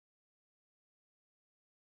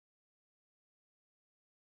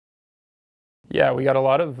Yeah, we got a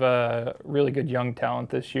lot of really good young talent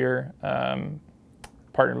this year.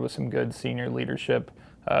 Partnered with some good senior leadership.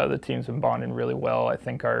 The team's been bonding really well. I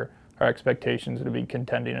think our expectations are to be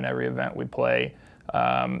contending in every event we play.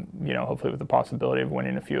 Hopefully with the possibility of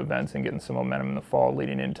winning a few events and getting some momentum in the fall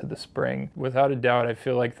leading into the spring. Without a doubt, I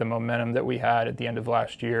feel like the momentum that we had at the end of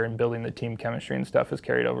last year and building the team chemistry and stuff has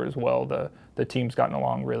carried over as well. The team's gotten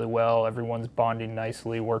along really well. Everyone's bonding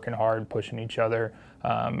nicely, working hard, pushing each other,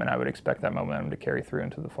 and I would expect that momentum to carry through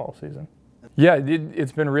into the fall season. Yeah,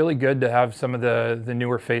 it's been really good to have some of the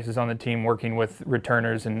newer faces on the team working with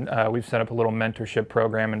returners, and we've set up a little mentorship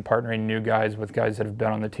program and partnering new guys with guys that have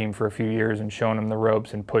been on the team for a few years and showing them the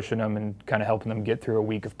ropes and pushing them and kind of helping them get through a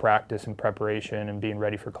week of practice and preparation and being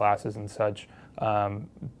ready for classes and such.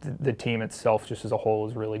 The team itself just as a whole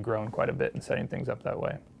has really grown quite a bit in setting things up that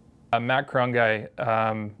way. Matt Krungai,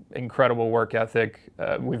 incredible work ethic.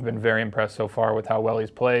 We've been very impressed so far with how well he's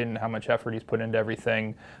played and how much effort he's put into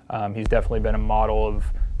everything. He's definitely been a model of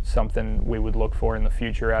something we would look for in the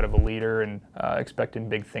future out of a leader, and expecting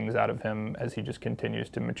big things out of him as he just continues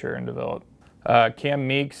to mature and develop. Cam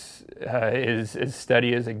Meeks is as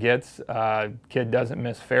steady as it gets. Kid doesn't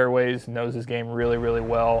miss fairways, knows his game really, really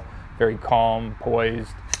well, very calm,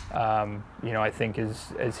 poised. I think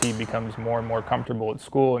as he becomes more and more comfortable at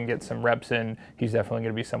school and gets some reps in, he's definitely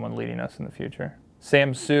going to be someone leading us in the future.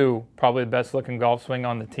 Sam Sue, probably the best looking golf swing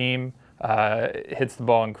on the team, hits the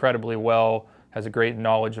ball incredibly well, has a great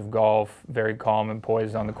knowledge of golf, very calm and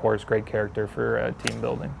poised on the course, great character for team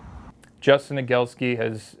building. Justin Agelski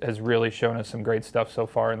has really shown us some great stuff so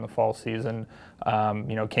far in the fall season.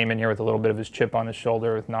 Came in here with a little bit of his chip on his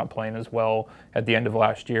shoulder with not playing as well at the end of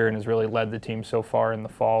last year, and has really led the team so far in the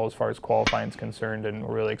fall as far as qualifying is concerned, and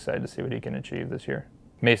we're really excited to see what he can achieve this year.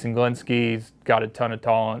 Mason Glinsky's got a ton of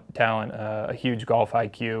talent, a huge golf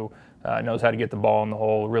IQ, knows how to get the ball in the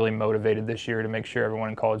hole, really motivated this year to make sure everyone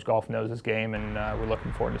in college golf knows his game, and we're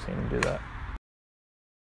looking forward to seeing him do that.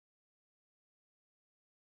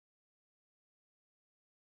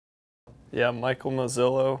 Yeah, Michael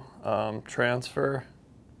Mazzillo, transfer,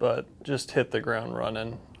 but just hit the ground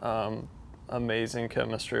running. Amazing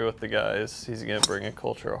chemistry with the guys. He's going to bring a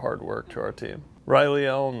culture of hard work to our team. Riley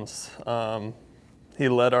Elms, he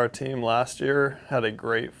led our team last year, had a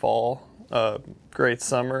great fall, great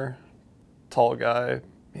summer, tall guy.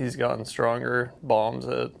 He's gotten stronger, bombs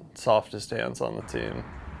it, softest hands on the team.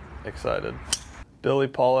 Excited. Billy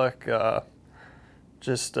Pollock,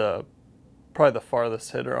 probably the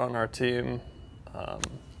farthest hitter on our team,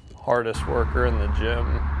 hardest worker in the gym,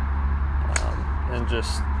 and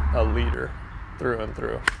just a leader through and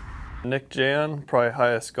through. Nick Jan, probably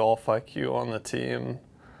highest golf IQ on the team.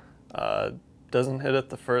 Doesn't hit it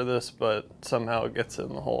the furthest, but somehow gets it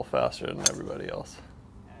in the hole faster than everybody else.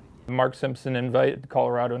 Mark Simpson invite at the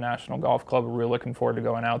Colorado National Golf Club. We're really looking forward to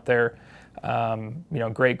going out there.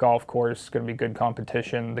 Great golf course, going to be good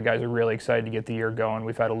competition. The guys are really excited to get the year going.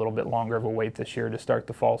 We've had a little bit longer of a wait this year to start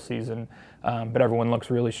the fall season, but everyone looks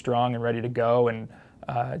really strong and ready to go, and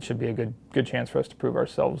it should be a good chance for us to prove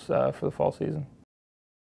ourselves for the fall season.